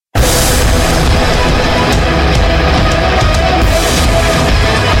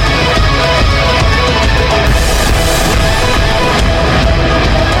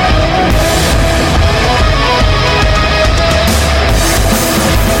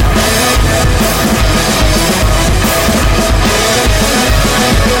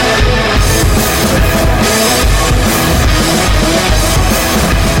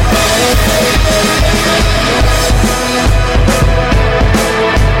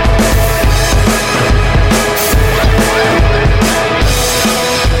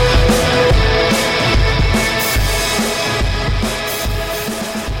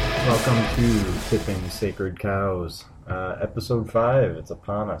Sacred Cows, episode 5. It's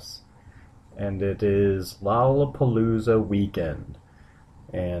upon us. And it is Lollapalooza weekend.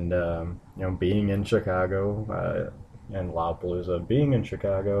 And, being in Chicago, and Lollapalooza being in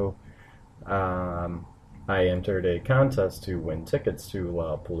Chicago, I entered a contest to win tickets to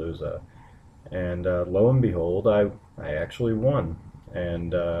Lollapalooza. And lo and behold, I actually won.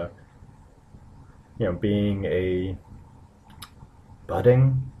 And, being a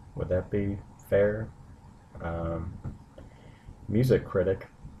budding, would that be fair? Um, Music critic,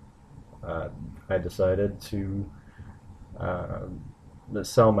 I decided to uh,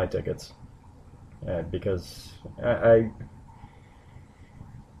 sell my tickets because I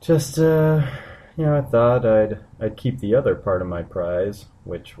just I thought I'd keep the other part of my prize,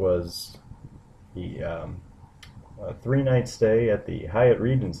 which was the a 3 night stay at the Hyatt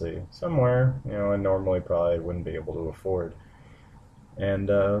Regency somewhere I normally probably wouldn't be able to afford. And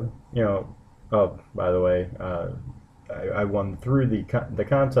oh, by the way, I won through the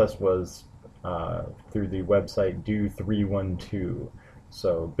contest was through the website Do 312.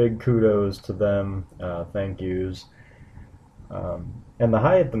 So big kudos to them. Thank yous. And the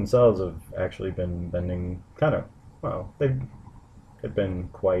Hyatt themselves have actually been bending kind of well. They've been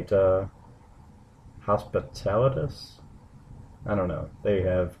quite hospitalitous. I don't know. They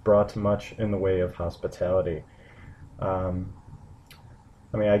have brought much in the way of hospitality. Um,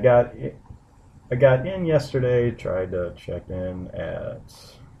 I got in yesterday. Tried to check in at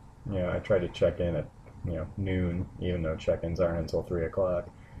I tried to check in at noon, even though check-ins aren't until 3 o'clock.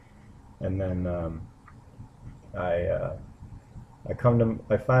 And then I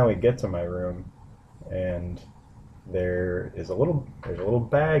I finally get to my room, and there's a little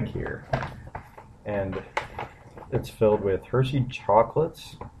bag here, and it's filled with Hershey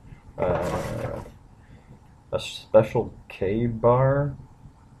chocolates, uh, a special K bar,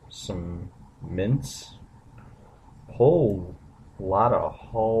 some mints, whole lot of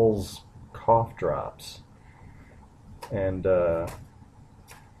Hall's cough drops, and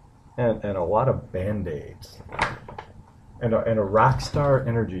and a lot of Band-Aids, and a Rockstar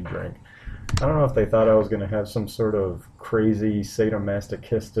energy drink. I don't know if they thought I was going to have some sort of crazy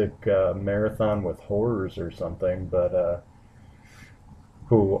sadomasochistic marathon with horrors or something, but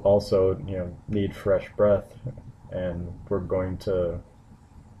who also need fresh breath, and we're going to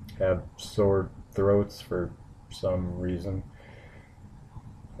have sore throats for some reason.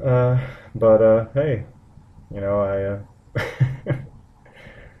 But hey, I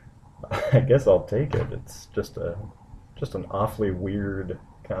I guess I'll take it. It's just an awfully weird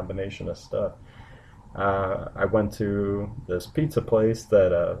combination of stuff. I went to this pizza place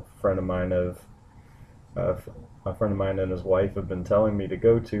that uh, a friend of mine and his wife have been telling me to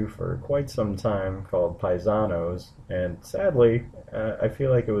go to for quite some time, called Paisano's, and sadly, I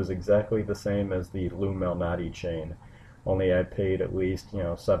feel like it was exactly the same as the Lou Malnati chain, only I paid at least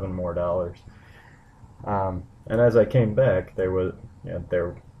 $7 more. And as I came back, there was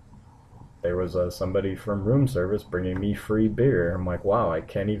somebody from room service bringing me free beer. I'm like, wow,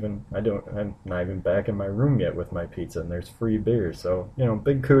 I'm not even back in my room yet with my pizza, and there's free beer. So,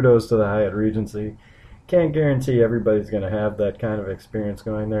 big kudos to the Hyatt Regency. Can't guarantee everybody's going to have that kind of experience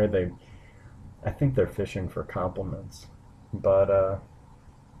going there. I think they're fishing for compliments, but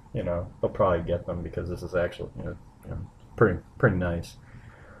they'll probably get them because this is actually, pretty nice.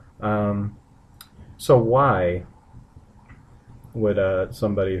 Um, so why would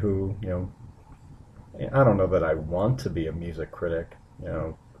somebody who I don't know that I want to be a music critic,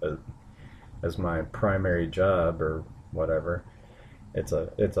 as, as my primary job or whatever. It's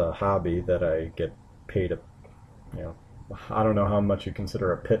a hobby that I get paid a you know I don't know how much you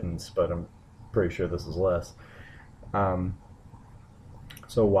consider a pittance, but I'm pretty sure this is less. Um,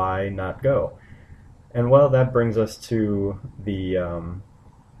 so why not go? And well, that brings us to the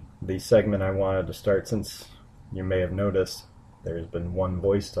segment I wanted to start. Since you may have noticed, there's been one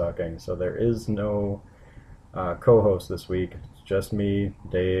voice talking, so there is no co-host this week. It's just me,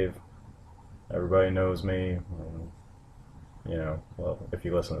 Dave. Everybody knows me. Well, if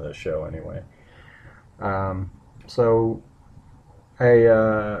you listen to this show anyway. So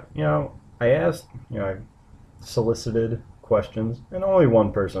I asked, I solicited questions, and only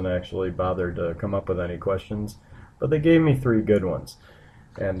one person actually bothered to come up with any questions, but they gave me three good ones.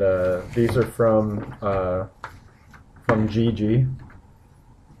 And these are from Gigi.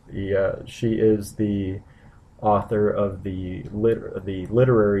 She is the author of the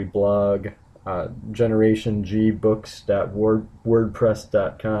literary blog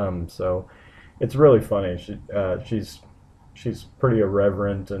GenerationGBooks.wordpress.com. So it's really funny. She's pretty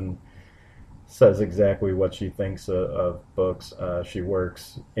irreverent and says exactly what she thinks of books. She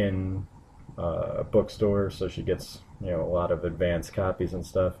works in a bookstore, so she gets a lot of advanced copies and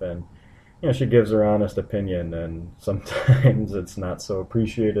stuff, and she gives her honest opinion, and sometimes it's not so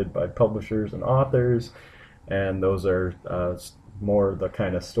appreciated by publishers and authors, and those are more the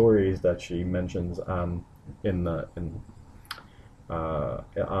kind of stories that she mentions on the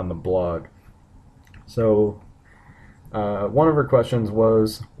blog. So one of her questions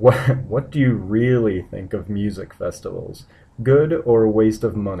was, what do you really think of music festivals? Good or a waste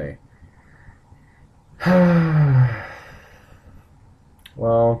of money?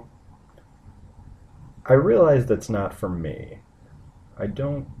 Well, I realized it's not for me. I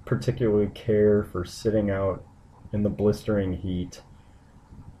don't particularly care for sitting out in the blistering heat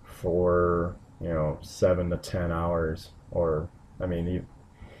for, 7 to 10 hours. Or, I mean,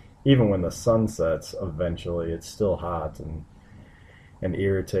 even when the sun sets, eventually it's still hot and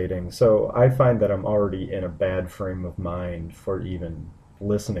irritating. So I find that I'm already in a bad frame of mind for even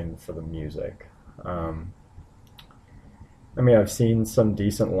listening for the music. I've seen some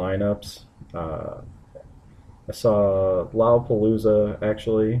decent lineups. I saw Lollapalooza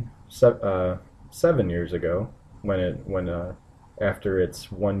actually 7 years ago when after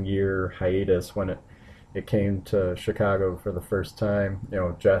its 1 year hiatus, when it came to Chicago for the first time,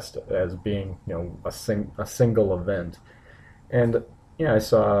 just as being a single event. And I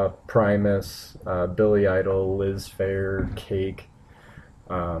saw Primus, Billy Idol, Liz Phair, Cake.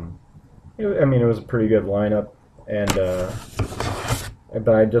 It was a pretty good lineup, and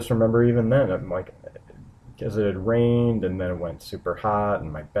but I just remember even then, I'm like, because it had rained and then it went super hot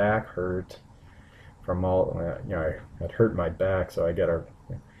and my back hurt from all, I had hurt my back, so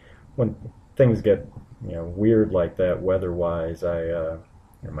when things get weird like that weather-wise,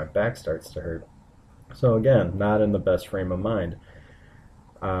 my back starts to hurt. So again, not in the best frame of mind.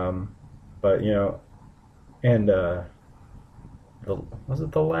 But and was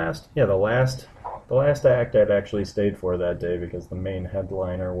it the last? Yeah, the last act I'd actually stayed for that day, because the main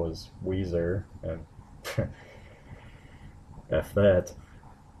headliner was Weezer, and F that.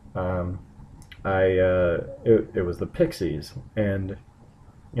 It was the Pixies, and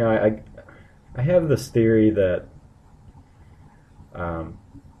I have this theory that I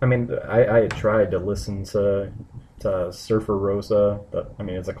had tried to listen to Surfer Rosa, but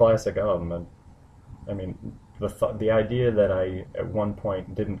it's a classic album, and the idea that I at one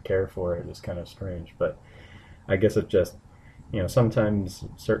point didn't care for it is kind of strange, but I guess it just, sometimes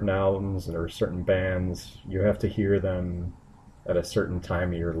certain albums or certain bands, you have to hear them at a certain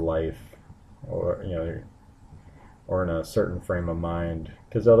time of your life, or or in a certain frame of mind,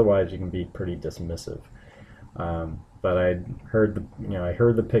 because otherwise you can be pretty dismissive. But I heard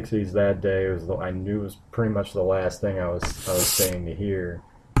the Pixies that day. I knew it was pretty much the last thing I was staying to hear,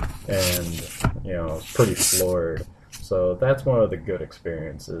 and I was pretty floored. So that's one of the good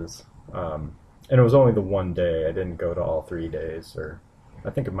experiences. And it was only the one day. I didn't go to all 3 days, or I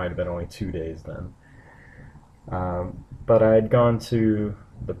think it might have been only 2 days then. But I had gone to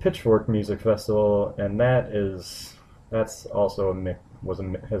the Pitchfork Music Festival, and that's also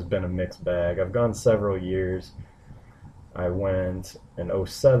has been a mixed bag. I've gone several years. I went in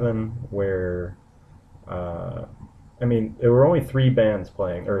 '07, where there were only 3 bands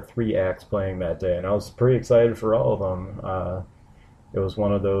playing, or 3 acts playing that day, and I was pretty excited for all of them. It was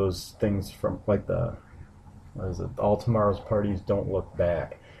one of those things from like All Tomorrow's Parties Don't Look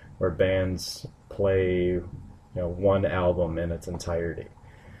Back, where bands play one album in its entirety.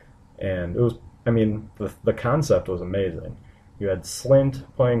 And it was, the concept was amazing. You had Slint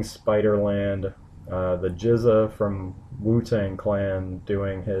playing Spiderland, the GZA from Wu-Tang Clan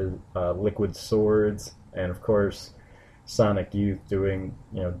doing his Liquid Swords, and of course Sonic Youth doing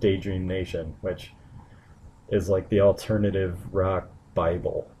Daydream Nation, which is like the alternative rock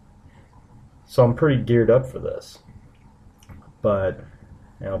Bible. So I'm pretty geared up for this. But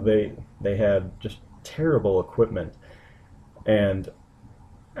they had just terrible equipment, and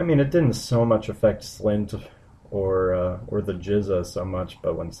it didn't so much affect Slint or the GZA so much,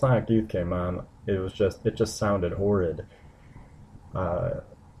 but when Sonic Youth came on, it just sounded horrid.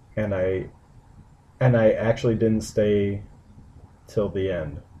 And I actually didn't stay till the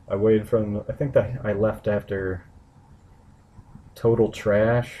end. I waited I think that I left after Total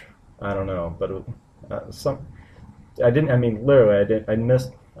Trash. I don't know, but I didn't. Literally, I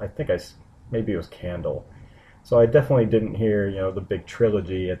missed. I think maybe it was Candle. So I definitely didn't hear, the big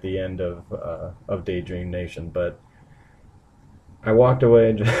trilogy at the end of Daydream Nation, but I walked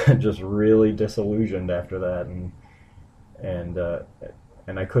away just really disillusioned after that,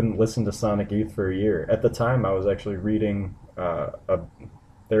 and I couldn't listen to Sonic Youth for a year. At the time, I was actually reading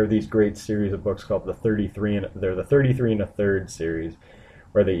there are these great series of books called they're the 33 and a third series,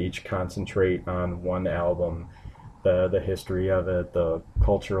 where they each concentrate on one album, the history of it, the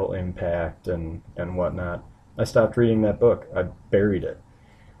cultural impact, and whatnot. I stopped reading that book. I buried it,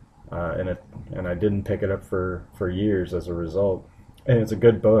 and I didn't pick it up for years as a result. And it's a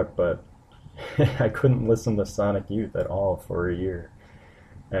good book, but I couldn't listen to Sonic Youth at all for a year.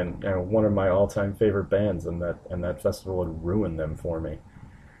 And one of my all-time favorite bands, and that festival had ruined them for me.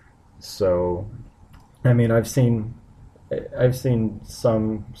 So, I mean, I've seen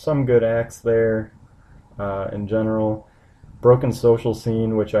some good acts there, in general. Broken Social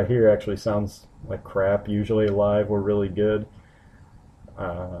Scene, which I hear actually sounds like crap, usually live were really good.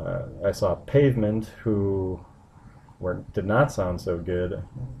 I saw Pavement, who did not sound so good,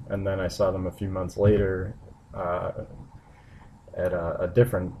 and then I saw them a few months later at a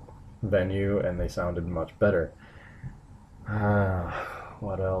different venue, and they sounded much better.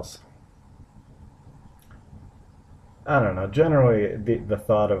 What else? I don't know. Generally, the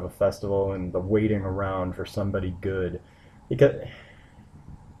thought of a festival and the waiting around for somebody good, because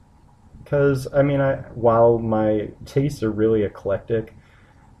I mean, while my tastes are really eclectic,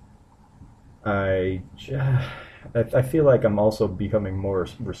 I I feel like I'm also becoming more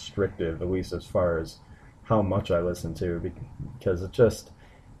restrictive, at least as far as how much I listen to, because it just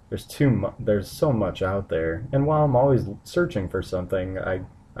there's so much out there, and while I'm always searching for something,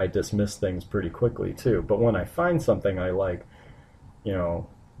 I dismiss things pretty quickly too. But when I find something I like, you know,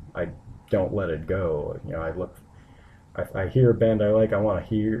 I don't let it go. You know, I hear a band I like, I want to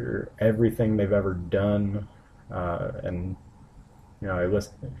hear everything they've ever done, and you know, I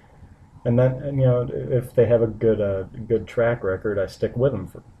listen, and you know, if they have a good track record, I stick with them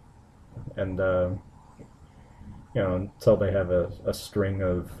and you know, until they have a string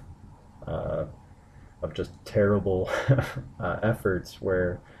of just terrible efforts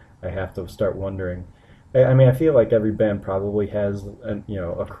where I have to start wondering. I mean, I feel like every band probably has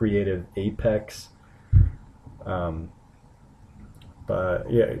a creative apex, but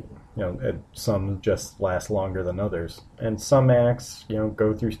yeah, some just last longer than others, and some acts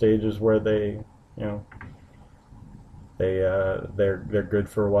go through stages where they're good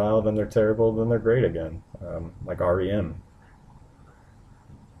for a while, then they're terrible, then they're great again, like REM.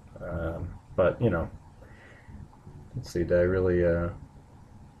 But let's see, did I really?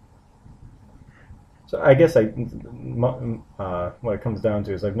 So I guess what it comes down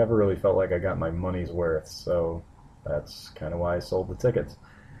to is I've never really felt like I got my money's worth. So that's kind of why I sold the tickets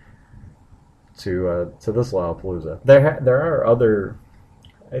to this Lollapalooza.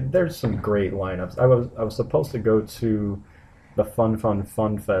 There's some great lineups. I was supposed to go to the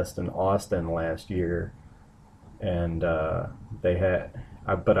Fun Fest in Austin last year, and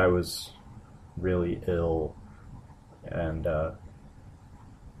but I was really ill, and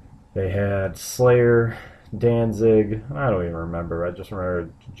they had Slayer, Danzig. I don't even remember. I just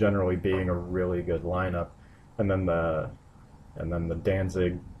remember generally being a really good lineup, and then the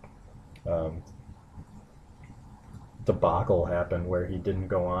Danzig debacle happened where he didn't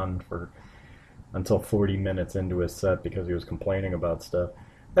go on until 40 minutes into his set because he was complaining about stuff.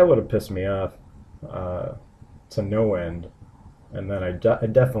 That would have pissed me off to no end. And then I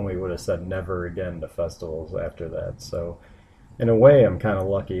definitely would have said never again to festivals after that. So in a way, I'm kind of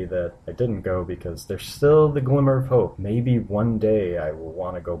lucky that I didn't go, because there's still the glimmer of hope. Maybe one day I will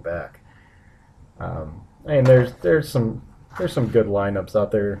want to go back. And there's some good lineups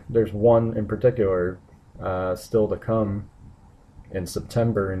out there. There's one in particular still to come in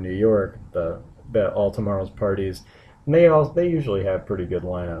September in New York, the All Tomorrow's Parties. And they usually have pretty good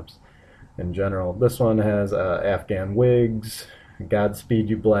lineups in general. This one has Afghan Wigs, Godspeed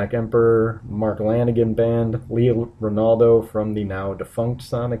You Black Emperor, Mark Lanigan Band, Leo Ronaldo from the now defunct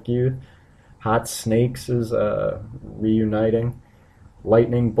Sonic Youth, Hot Snakes is reuniting,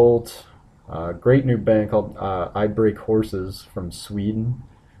 Lightning Bolt, great new band called I Break Horses from Sweden,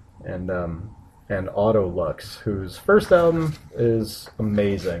 and Autolux, whose first album is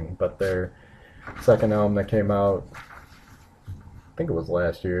amazing, but their second album that came out, I think it was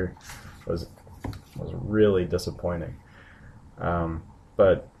last year, was really disappointing.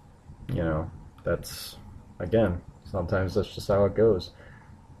 But that's, again, sometimes that's just how it goes.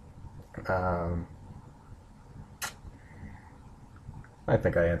 I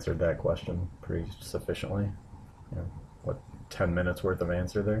think I answered that question pretty sufficiently. 10 minutes worth of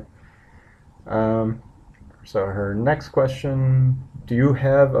answer there. So her next question: do you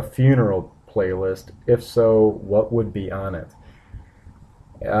have a funeral playlist? If so, what would be on it?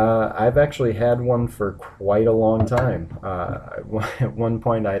 I've actually had one for quite a long time. At one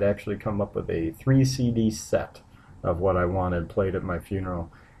point, I'd actually come up with a 3 CD set of what I wanted played at my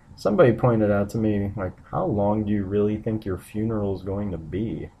funeral. Somebody pointed out to me, like, how long do you really think your funeral is going to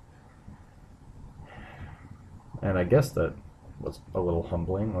be? And I guess that was a little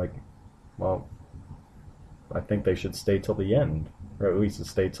humbling. Like, well, I think they should stay till the end, or at least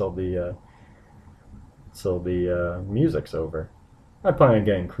stay till the music's over. I plan on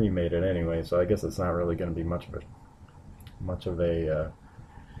getting cremated anyway, so I guess it's not really going to be much of a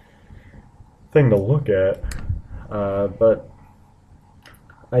thing to look at. But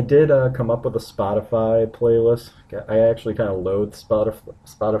I did come up with a Spotify playlist. I actually kind of loathe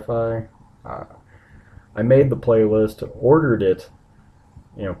Spotify. Uh, I made the playlist, ordered it,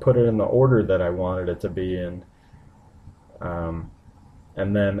 put it in the order that I wanted it to be in, um,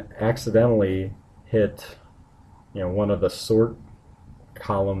 and then accidentally hit, one of the sort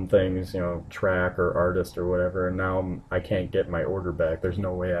column things, track or artist or whatever, and now I can't get my order back. There's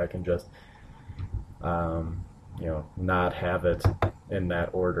no way I can just, not have it in that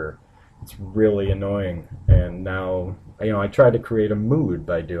order. It's really annoying, and now, I tried to create a mood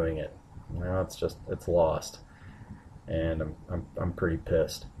by doing it. Now it's lost, and I'm pretty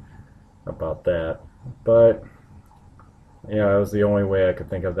pissed about that. But it was the only way I could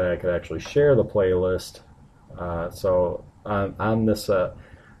think of that I could actually share the playlist. So on this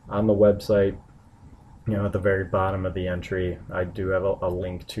on the website, at the very bottom of the entry, I do have a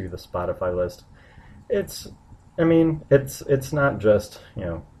link to the Spotify list. It's, I mean, it's not just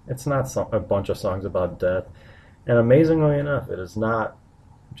it's not a bunch of songs about death, and amazingly enough, it is not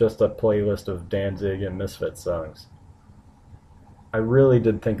just a playlist of Danzig and Misfits songs. I really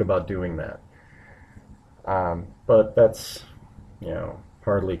did think about doing that, but that's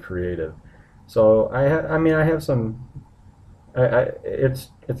hardly creative. So I have some. It's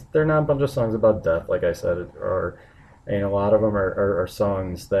they're not a bunch of songs about death, like I said, or and a lot of them are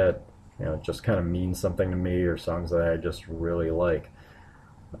songs that just kind of mean something to me, or songs that I just really like.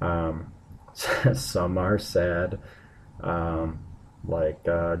 Um, some are sad, like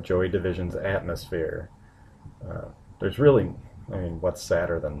Joy Division's "Atmosphere." Uh, there's really, what's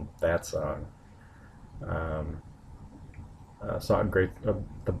sadder than that song? Um, song great,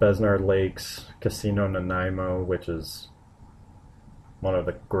 the Besnard Lakes "Casino Nanaimo," which is one of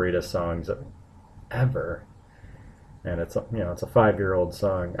the greatest songs ever, and it's a 5-year-old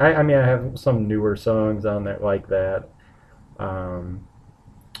song. I have some newer songs on there like that. Um,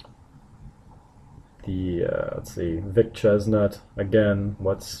 the let's see, Vic Chesnutt again.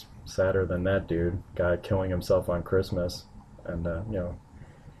 What's sadder than that dude? Guy killing himself on Christmas, and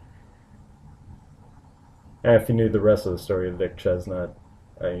if you knew the rest of the story of Vic Chesnutt,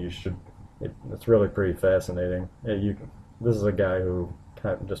 you should. It's really pretty fascinating. This is a guy who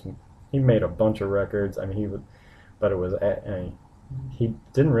kind of just he made a bunch of records. He would, but it was he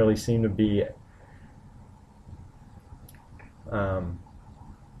didn't really seem to be. I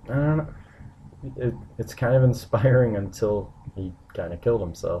don't know. It's kind of inspiring until he kind of killed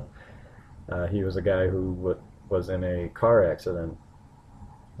himself. He was a guy who was in a car accident.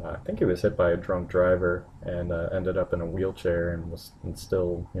 I think he was hit by a drunk driver and ended up in a wheelchair and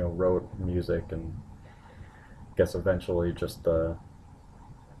still wrote music, and I guess eventually just you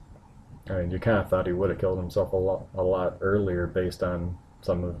kind of thought he would have killed himself a lot earlier based on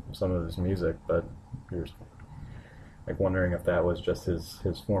some of his music, but you're like wondering if that was just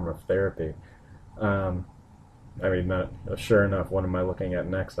his form of therapy. Um, Sure enough, what am I looking at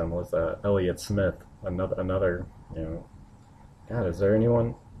next on was Elliott Smith, another God, is there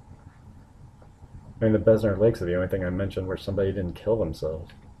anyone? The Besnard Lakes are the only thing I mentioned where somebody didn't kill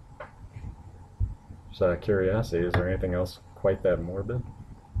themselves. Just out of curiosity, is there anything else quite that morbid?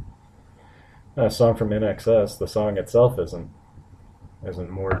 A song from NXS. The song itself isn't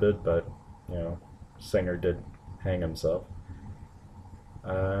morbid, but singer did hang himself.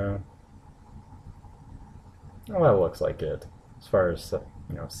 Well, that looks like it, as far as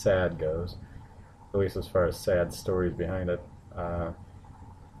sad goes. At least as far as sad stories behind it.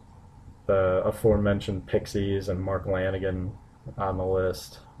 The aforementioned Pixies and Mark Lanigan on the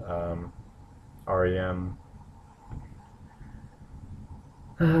list. REM.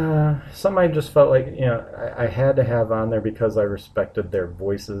 Some I just felt like I had to have on there because I respected their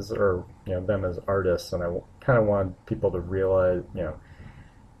voices, or them as artists, and I kind of wanted people to realize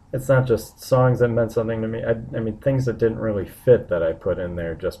it's not just songs that meant something to me. Things that didn't really fit that I put in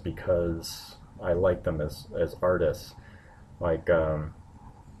there just because I like them as artists. Like, I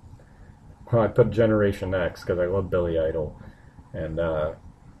put Generation X because I love Billy Idol, and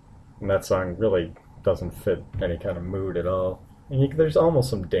that song really doesn't fit any kind of mood at all. And there's almost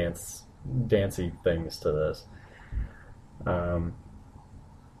some dancey things to this.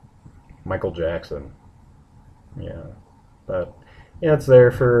 Michael Jackson, but yeah, it's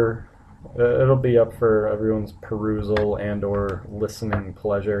there for it'll be up for everyone's perusal and or listening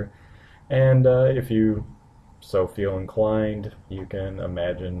pleasure. And if you so feel inclined, you can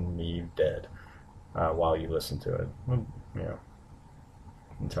imagine me dead while you listen to it. You know,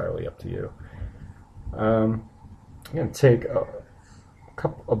 entirely up to you. I'm gonna take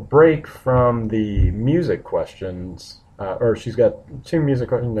a break from the music questions, or she's got two music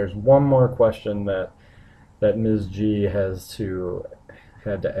questions. There's one more question that Ms. G had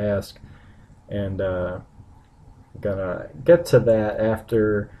to ask, and gonna get to that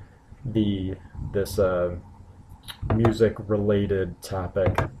after this music related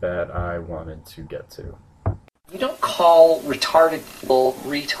topic that I wanted to get to. You don't call retarded people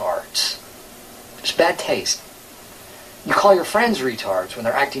retards. It's bad taste. You call your friends retards when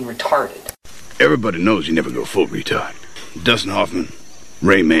they're acting retarded. Everybody knows you never go full retard. Dustin Hoffman,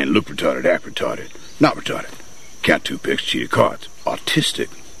 Rain Man, look retarded, act retarded, not retarded. Count two picks, cheated cards. Autistic,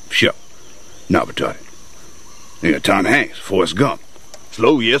 sure, not retarded. You got Tom Hanks, Forrest Gump.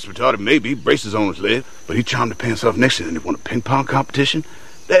 Slow, yes, retarded, maybe, braces on his leg, but he charmed the pants off next to him and he won a ping pong competition.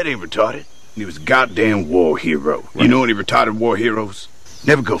 That ain't retarded. He was a goddamn war hero. Right. You know any retarded war heroes?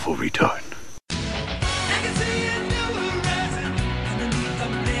 Never go full retard.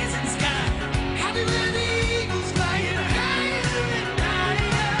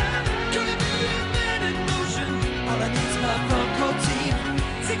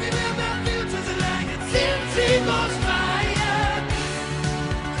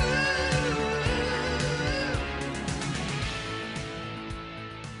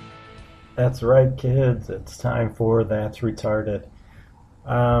 That's right, kids. It's time for That's Retarded.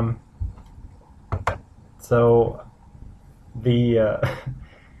 So the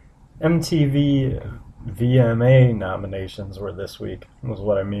MTV VMA nominations were this week, was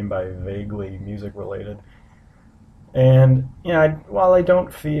what I mean by vaguely music related. And while I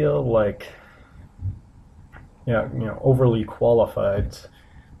don't feel like overly qualified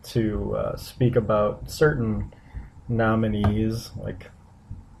to speak about certain nominees, like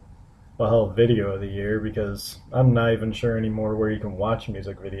video of the year, because I'm not even sure anymore where you can watch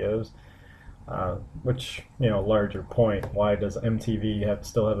music videos. Which, larger point, why does MTV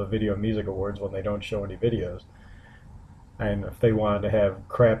still have a Video Music Awards when they don't show any videos? And if they wanted to have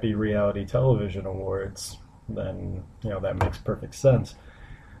crappy reality television awards, then, that makes perfect sense.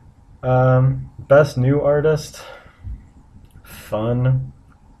 Best New Artist, fun.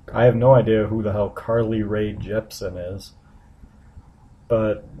 I have no idea who the hell Carly Rae Jepsen is.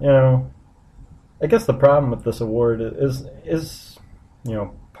 But, I guess the problem with this award is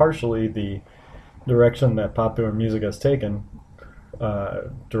partially the direction that popular music has taken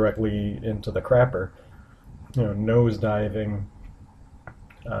directly into the crapper. Nosediving,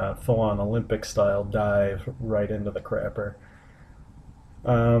 full-on Olympic-style dive right into the crapper.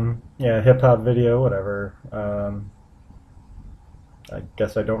 Hip-hop video, whatever. I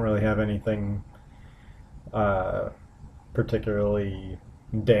guess I don't really have anything particularly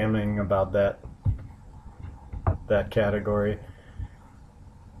damning about that category.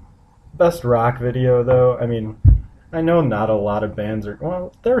 Best rock video, though, I know not a lot of bands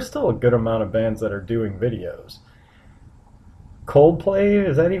there are still a good amount of bands that are doing videos. Coldplay,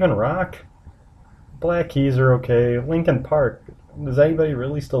 is that even rock? Black Keys are okay. Linkin Park, does anybody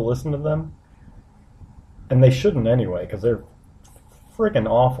really still listen to them? And they shouldn't anyway, because they're freaking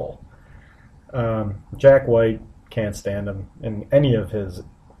awful. Jack White, can't stand him in any of his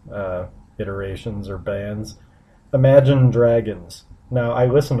iterations or bands. Imagine Dragons. Now, I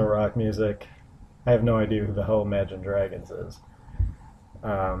listen to rock music. I have no idea who the hell Imagine Dragons is.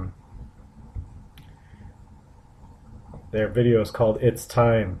 Their video is called It's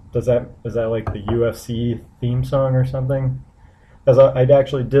Time. Is that like the UFC theme song or something? As I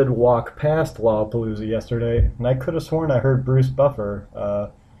actually did walk past Lollapalooza yesterday, and I could have sworn I heard Bruce Buffer,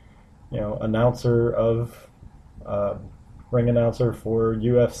 announcer of ring announcer for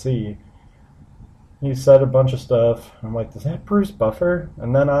UFC. He said a bunch of stuff. I'm like, is that Bruce Buffer?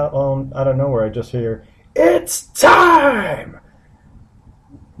 And then out of nowhere, I just hear, "It's time!"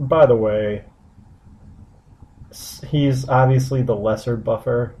 By the way, he's obviously the lesser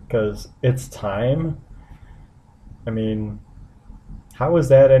Buffer, because it's time. How is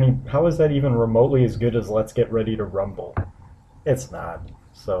that even remotely as good as Let's Get Ready to Rumble? It's not.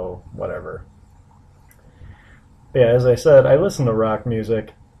 So, whatever. Yeah, as I said, I listen to rock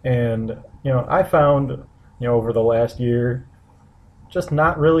music, and, I found, over the last year, just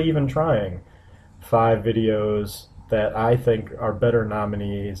not really even trying, 5 videos that I think are better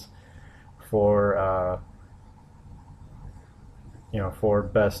nominees for, for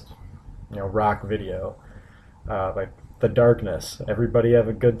best, rock video. Like The Darkness. Everybody have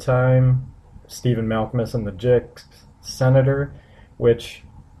a good time. Stephen Malkmus and the Jicks, Senator, which,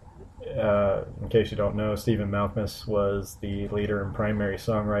 in case you don't know, Stephen Malkmus was the leader and primary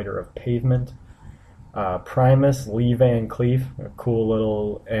songwriter of Pavement. Primus, Lee Van Cleef, a cool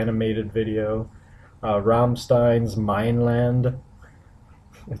little animated video. Rammstein's Mindland.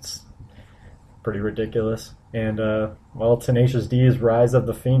 It's pretty ridiculous. And, well, Tenacious D's Rise of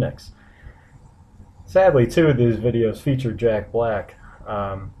the Phoenix. Sadly, two of these videos feature Jack Black,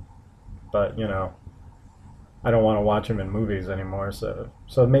 but, you know, I don't want to watch him in movies anymore,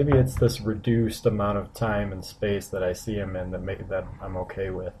 so maybe it's this reduced amount of time and space that I see him in that I'm okay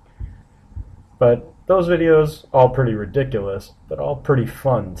with. But those videos, all pretty ridiculous, but all pretty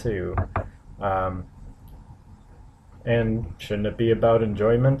fun, too. And shouldn't it be about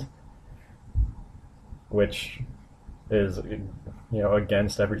enjoyment? Which is, you know,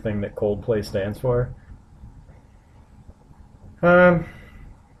 against everything that Coldplay stands for. Yeah,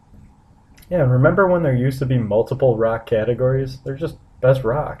 remember when there used to be multiple rock categories? They're just best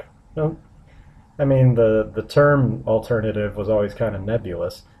rock. No, I mean, the term alternative was always kind of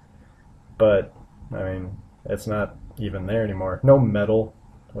nebulous, but, I mean, it's not even there anymore. No metal.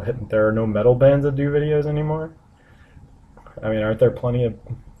 There are no metal bands that do videos anymore. I mean, aren't there plenty of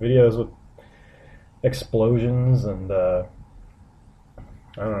videos with explosions and, I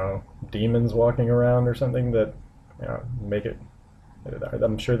don't know, demons walking around or something that, you know, make it...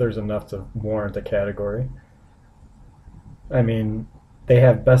 I'm sure there's enough to warrant a category. I mean, they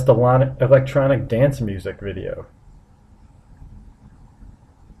have best electronic dance music video.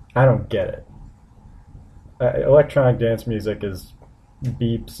 I don't get it. Electronic dance music is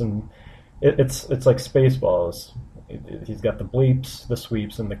beeps and it's like Spaceballs. He's got the bleeps, the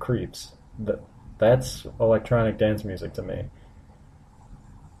sweeps, and the creeps. That's electronic dance music to me.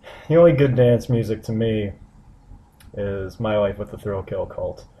 The only good dance music to me is My Life with the Thrill Kill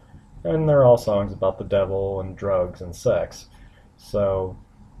Cult. And they're all songs about the devil and drugs and sex. So,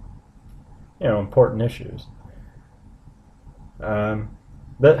 you know, important issues. I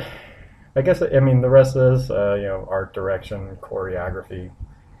guess, I mean, the rest is, you know, art direction, choreography.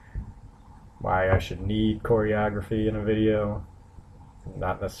 Why I should need choreography in a video.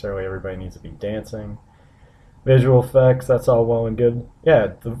 Not necessarily everybody needs to be dancing. Visual effects, that's all well and good.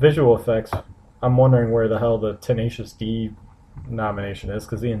 Yeah, the visual effects, I'm wondering where the hell the Tenacious D nomination is,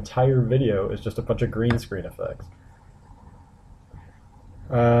 because the entire video is just a bunch of green screen effects.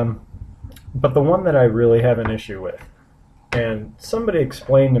 But the one that I really have an issue with, and somebody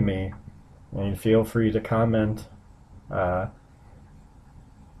explained to me, and feel free to comment,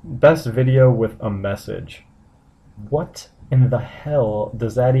 best video with a message. What in the hell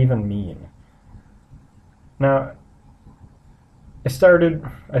does that even mean? Now, I started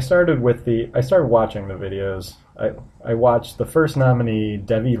watching the videos. I watched the first nominee,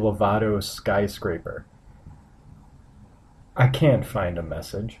 Demi Lovato's Skyscraper. I can't find a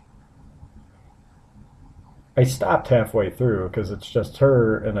message. I stopped halfway through because it's just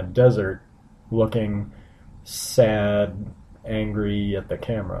her in a desert looking sad, angry at the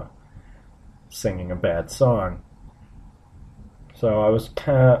camera, singing a bad song. So I was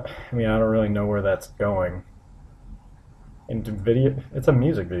kind of, I mean, I don't really know where that's going. And it's a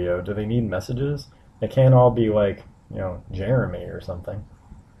music video. Do they need messages? They can't all be like, you know, Jeremy or something.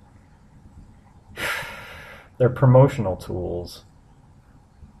 They're promotional tools.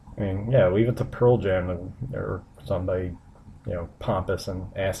 I mean, yeah, leave it to Pearl Jam or somebody, you know, pompous and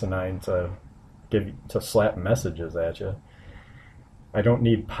asinine to slap messages at you. I don't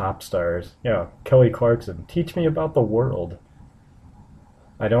need pop stars. Yeah, Kelly Clarkson, teach me about the world.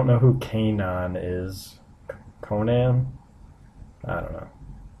 I don't know who Kanan is. Conan? I don't know.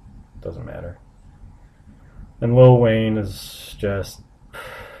 Doesn't matter. And Lil Wayne is just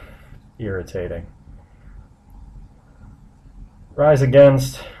irritating. Rise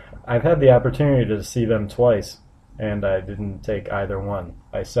Against, I've had the opportunity to see them twice, and I didn't take either one.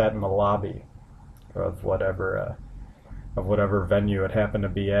 I sat in the lobby of whatever venue it happened to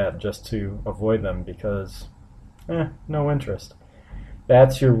be at just to avoid them because, no interest.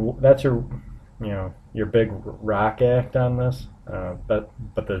 That's your you know, your big rock act on this. But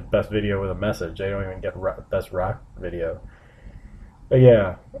the best video with a message. They don't even get best rock video. But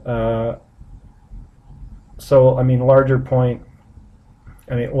yeah. So I mean, larger point.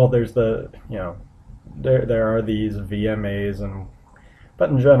 I mean, well, there's the, you know, there are these VMAs but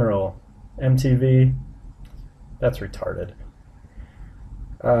in general, MTV, that's retarded.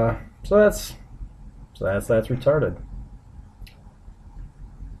 So that's retarded.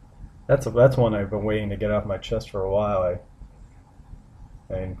 That's one I've been waiting to get off my chest for a while.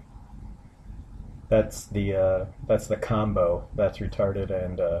 I mean, That's the combo. That's retarded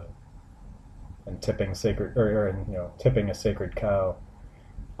and tipping sacred or tipping a sacred cow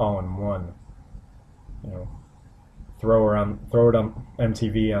all in one. You know, throw it on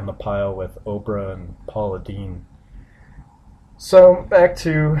MTV on the pile with Oprah and Paula Deen. So back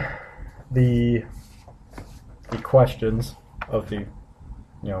to the questions of the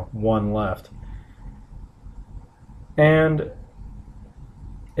one left. And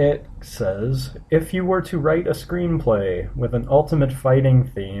it says, if you were to write a screenplay with an ultimate fighting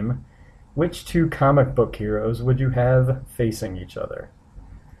theme, which two comic book heroes would you have facing each other?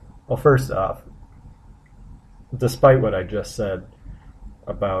 Well, first off, despite what I just said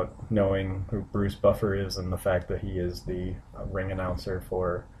about knowing who Bruce Buffer is and the fact that he is the ring announcer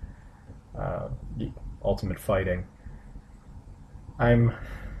for the Ultimate Fighting, I'm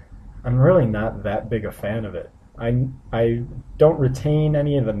really not that big a fan of it. I don't retain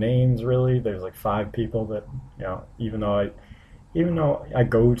any of the names really. There's like 5 people that even though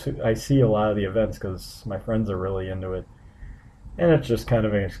I see a lot of the events because my friends are really into it, and it's just kind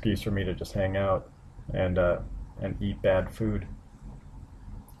of an excuse for me to just hang out and eat bad food,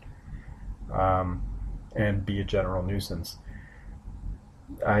 and be a general nuisance.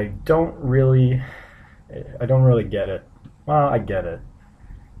 I don't really get it. Well, I get it.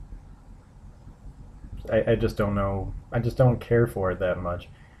 I just don't know. I just don't care for it that much.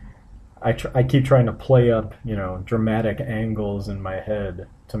 I keep trying to play up, dramatic angles in my head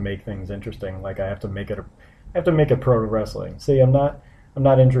to make things interesting. Like I have to make it pro wrestling. See, I'm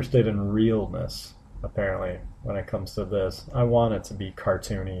not interested in realness. Apparently, when it comes to this, I want it to be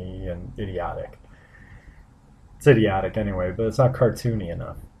cartoony and idiotic. It's idiotic anyway, but it's not cartoony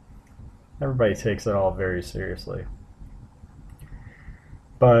enough. Everybody takes it all very seriously.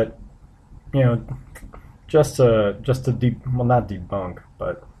 But just to not debunk,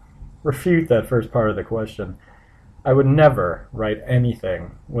 but refute that first part of the question, I would never write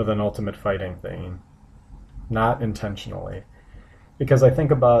anything with an Ultimate Fighting theme, not intentionally, because I think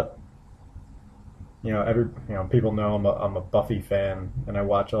about people know I'm a Buffy fan, and I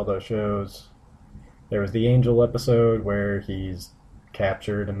watch all those shows. There was the Angel episode where he's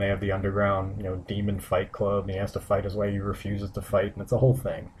captured, and they have the underground demon fight club, and he has to fight his way. He refuses to fight, and it's a whole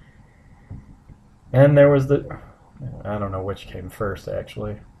thing. And there was I don't know which came first,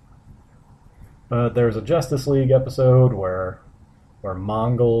 actually. But there was a Justice League episode where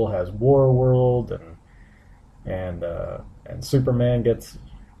Mongol has War World, and Superman gets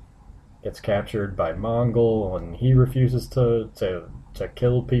captured by Mongol, and he refuses to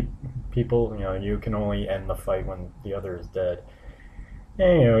kill people. You can only end the fight when the other is dead.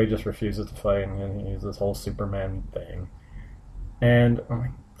 And he just refuses to fight, and he's this whole Superman thing. And I'm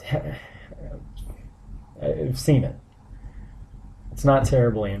like, I've seen it. It's not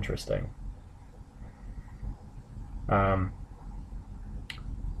terribly interesting.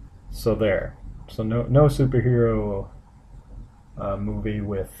 So there. So no superhero movie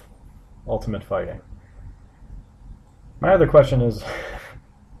with Ultimate Fighting. My other question is,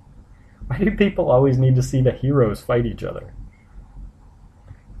 why do people always need to see the heroes fight each other?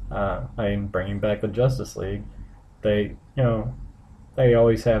 I'm bringing back the Justice League. They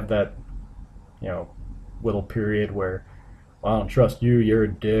always have that, little period where, well, I don't trust you, you're a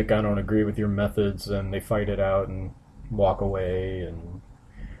dick, I don't agree with your methods, and they fight it out and walk away,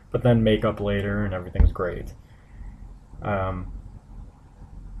 but then make up later and everything's great. But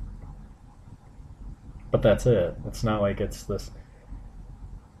that's it. It's not like it's this.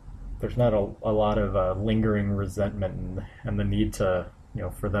 There's not a lot of lingering resentment and the need to,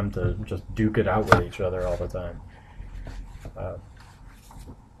 for them to just duke it out with each other all the time.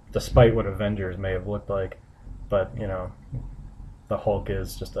 Despite what Avengers may have looked like, but the Hulk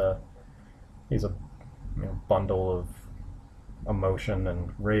is just he's a bundle of emotion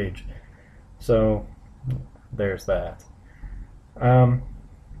and rage. So there's that. However,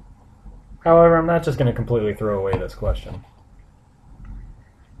 I'm not just going to completely throw away this question.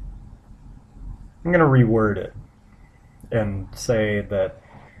 I'm going to reword it and say that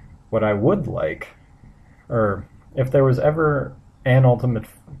what I would like, or if there was ever an ultimate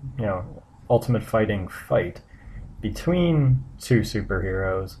fighting fight between two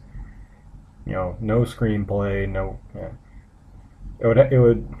superheroes, no screenplay, it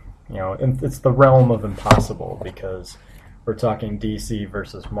would, it's the realm of impossible because we're talking DC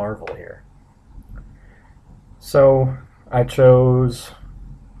versus Marvel here. So I chose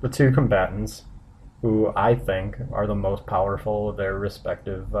the two combatants who I think are the most powerful of their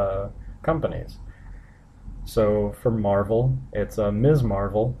respective companies. So for Marvel, it's Ms.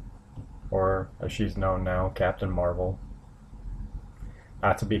 Marvel, or as she's known now, Captain Marvel.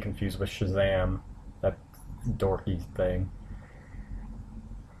 Not to be confused with Shazam, that dorky thing.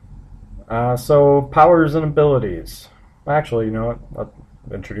 So, powers and abilities. Actually, you know what? I'll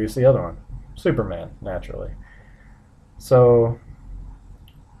introduce the other one. Superman, naturally. So,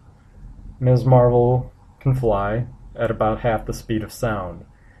 Ms. Marvel can fly at about half the speed of sound.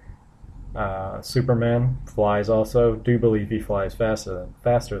 Superman flies also. Do believe he flies faster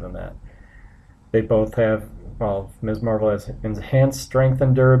than that. They both have, well, Ms. Marvel has enhanced strength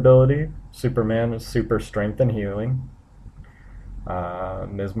and durability. Superman is super strength and healing.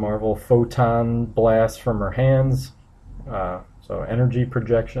 Ms. Marvel photon blasts from her hands, so energy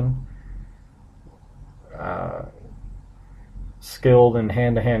projection. Skilled in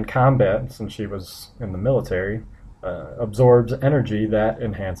hand-to-hand combat, since she was in the military, absorbs energy that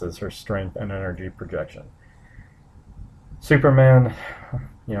enhances her strength and energy projection. Superman,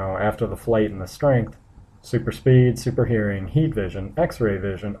 you know, after the flight and the strength, super speed, super hearing, heat vision, X-ray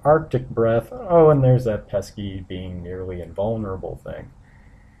vision, Arctic breath, oh, and there's that pesky being nearly invulnerable thing.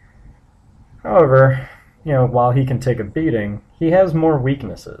 However, you know, while he can take a beating, he has more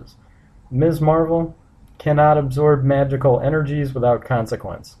weaknesses. Ms. Marvel cannot absorb magical energies without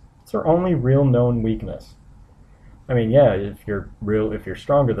consequence. It's her only real known weakness. I mean, yeah, if you're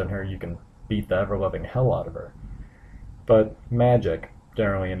stronger than her, you can beat the ever-loving hell out of her. But magic,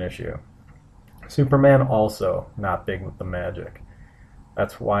 generally an issue. Superman also not big with the magic.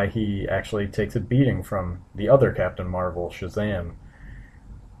 That's why he actually takes a beating from the other Captain Marvel, Shazam.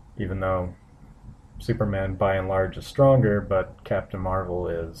 Even though Superman by and large is stronger, but Captain Marvel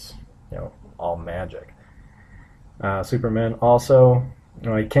is, you know, all magic. Superman also, you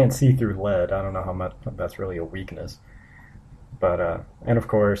know, he can't see through lead. I don't know how much that's really a weakness. But, and of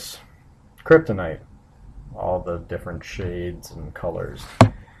course, kryptonite. All the different shades and colors.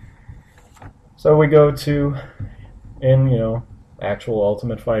 So we go to, in, you know, actual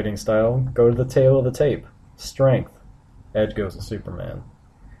Ultimate Fighting style, go to the tail of the tape. Strength, edge goes to Superman.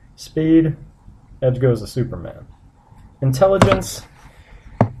 Speed, edge goes to Superman. Intelligence,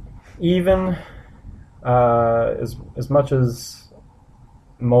 even, as much as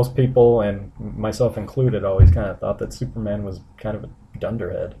most people, and myself included, always kind of thought that Superman was kind of a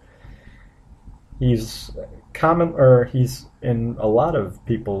dunderhead. He's he's in a lot of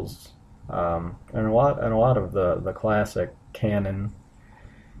people's, and a lot of the classic canon.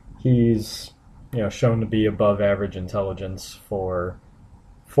 He's, you know, shown to be above average intelligence for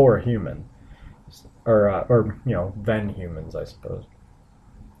a human, or you know, than humans, I suppose.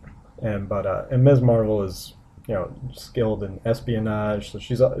 And Ms. Marvel is, you know, skilled in espionage, so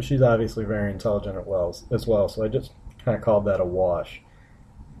she's obviously very intelligent as well. So I just kind of called that a wash.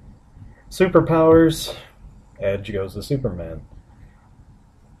 Superpowers, edge goes to Superman.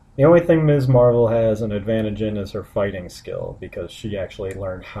 The only thing Ms. Marvel has an advantage in is her fighting skill, because she actually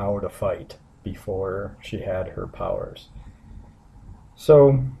learned how to fight before she had her powers.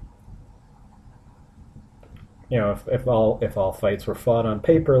 So, you know, if all fights were fought on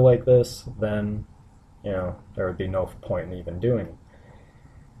paper like this, then, you know, there would be no point in even doing it.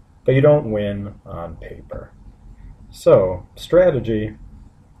 But you don't win on paper. So, strategy,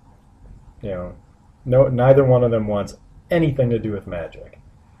 you know, neither one of them wants anything to do with magic.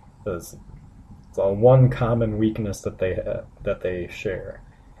 It's all one common weakness that they share.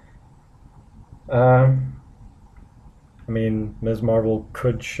 I mean, Ms. Marvel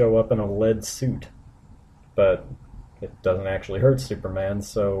could show up in a lead suit, but it doesn't actually hurt Superman,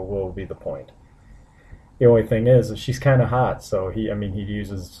 so what will be the point? The only thing is she's kind of hot, so he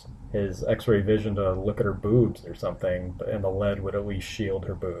uses his X-ray vision to look at her boobs or something, and the lead would at least shield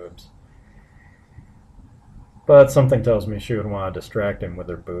her boobs. But something tells me she would want to distract him with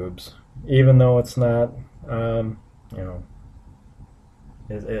her boobs, even though it's not, you know,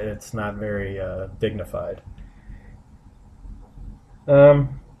 it's not very dignified.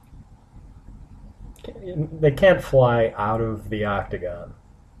 They can't fly out of the octagon,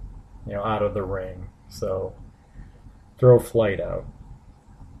 you know, out of the ring, so throw flight out.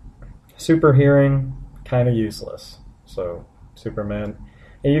 Super hearing, kind of useless. So Superman,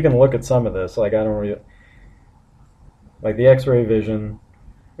 and you can look at some of this, like I don't really, like the X-ray vision.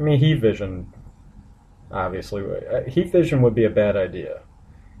 I mean, heat vision, obviously. Heat vision would be a bad idea,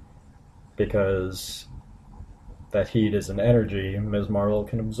 because that heat is an energy. Ms. Marvel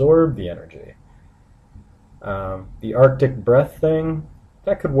can absorb the energy. The Arctic breath thing,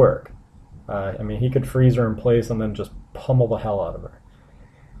 that could work. I mean, he could freeze her in place and then just pummel the hell out of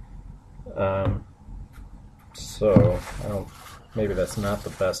her. So, maybe that's not the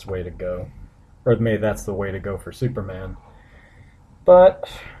best way to go. Or maybe that's the way to go for Superman. But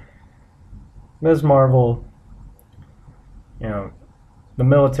Ms. Marvel, you know, the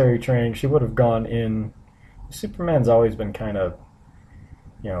military training, she would have gone in. Superman's always been kind of,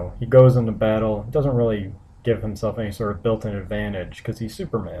 he goes into battle, doesn't really give himself any sort of built-in advantage because he's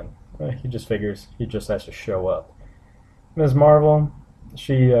Superman. He just figures he just has to show up. Ms. Marvel,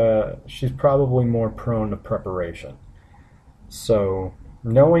 she's probably more prone to preparation. So,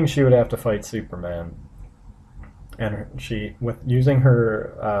 knowing she would have to fight Superman, and with using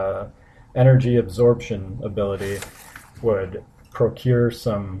her energy absorption ability, would procure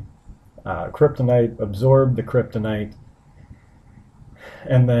some kryptonite, absorb the kryptonite,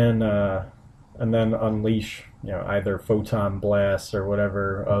 and then unleash, either photon blasts or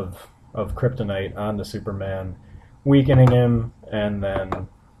whatever of kryptonite onto Superman, weakening him, and then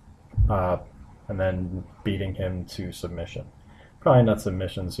beating him to submission. Probably not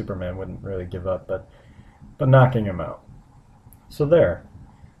submission. Superman wouldn't really give up, but knocking him out. So there,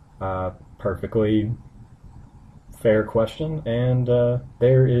 perfectly fair question, and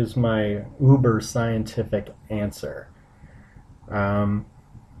there is my uber scientific answer.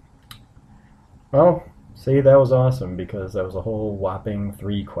 Well, see, that was awesome because that was a whole whopping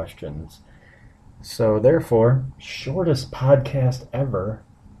 3 questions. So therefore, shortest podcast ever.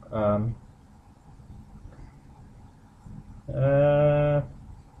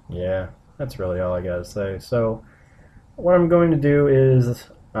 Yeah, that's really all I gotta say. So what I'm going to do is,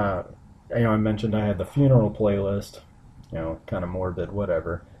 I mentioned I had the funeral playlist, kind of morbid,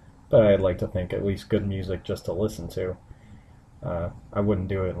 whatever, but I'd like to think at least good music just to listen to. I wouldn't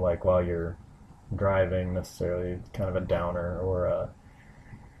do it like while you're driving necessarily, kind of a downer,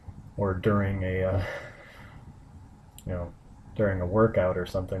 or during a during a workout or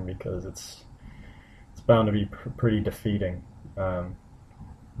something, because it's bound to be pretty defeating. I'm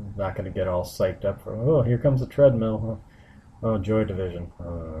not going to get all psyched up for, oh, here comes the treadmill. Oh, Joy Division.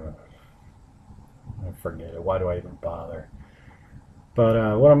 Forget it. Why do I even bother?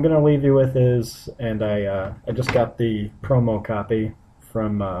 But what I'm going to leave you with is, and I just got the promo copy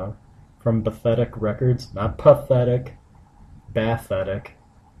from Bathetic Records. Not pathetic, Bathetic.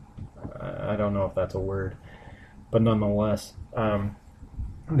 I don't know if that's a word, but nonetheless,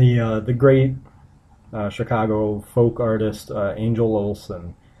 the great Chicago folk artist Angel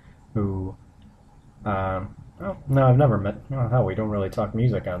Olsen, who no, I've never met. Oh, hell, we don't really talk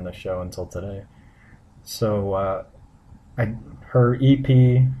music on this show until today. So her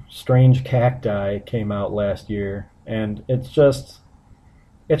EP Strange Cacti came out last year, and it's just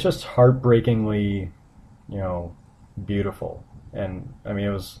heartbreakingly, beautiful. And I mean, it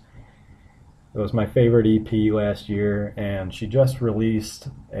was my favorite EP last year, and she just released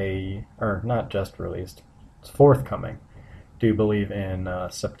not just released, it's forthcoming, do believe in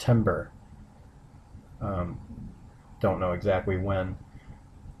September. Don't know exactly when,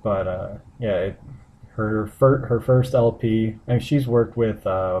 but her first LP. I mean, she's worked with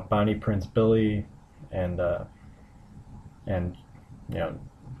Bonnie Prince Billy, and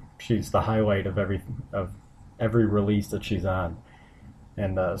she's the highlight of every release that she's on.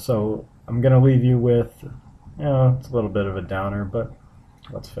 And so I'm going to leave you with, it's a little bit of a downer, but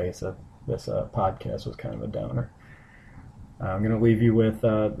let's face it, this podcast was kind of a downer. I'm going to leave you with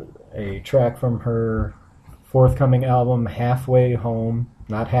a track from her forthcoming album, Halfway Home.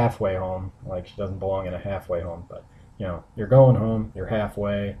 Not halfway home, like she doesn't belong in a halfway home, but, you're going home, you're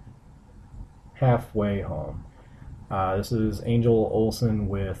halfway home. This is Angel Olsen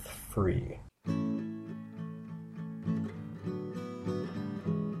with Free.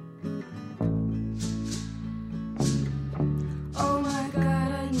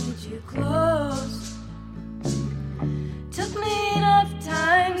 Close. Took me enough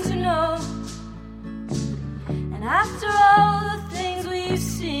time to know, and after all the things we've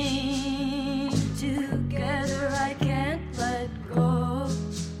seen together, I can't let go.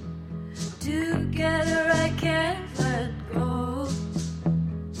 Together, I can't let go.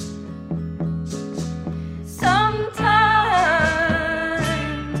 Sometimes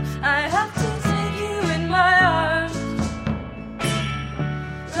I have to take you in my arms.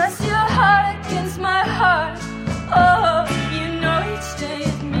 Bless your heart.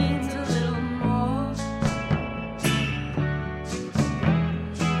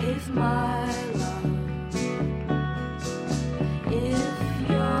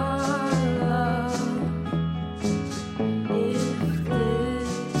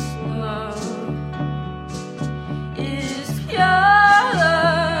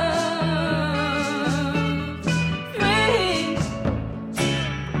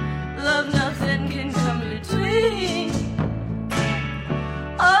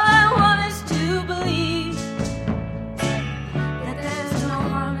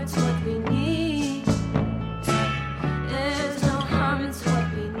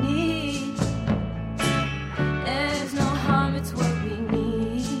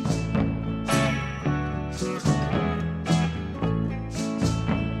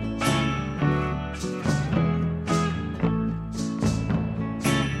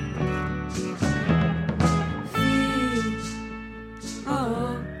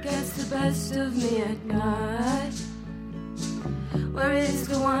 at night? Where is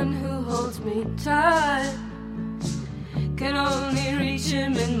the one who holds me tight? Can only reach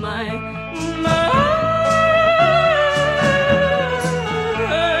him in my mind.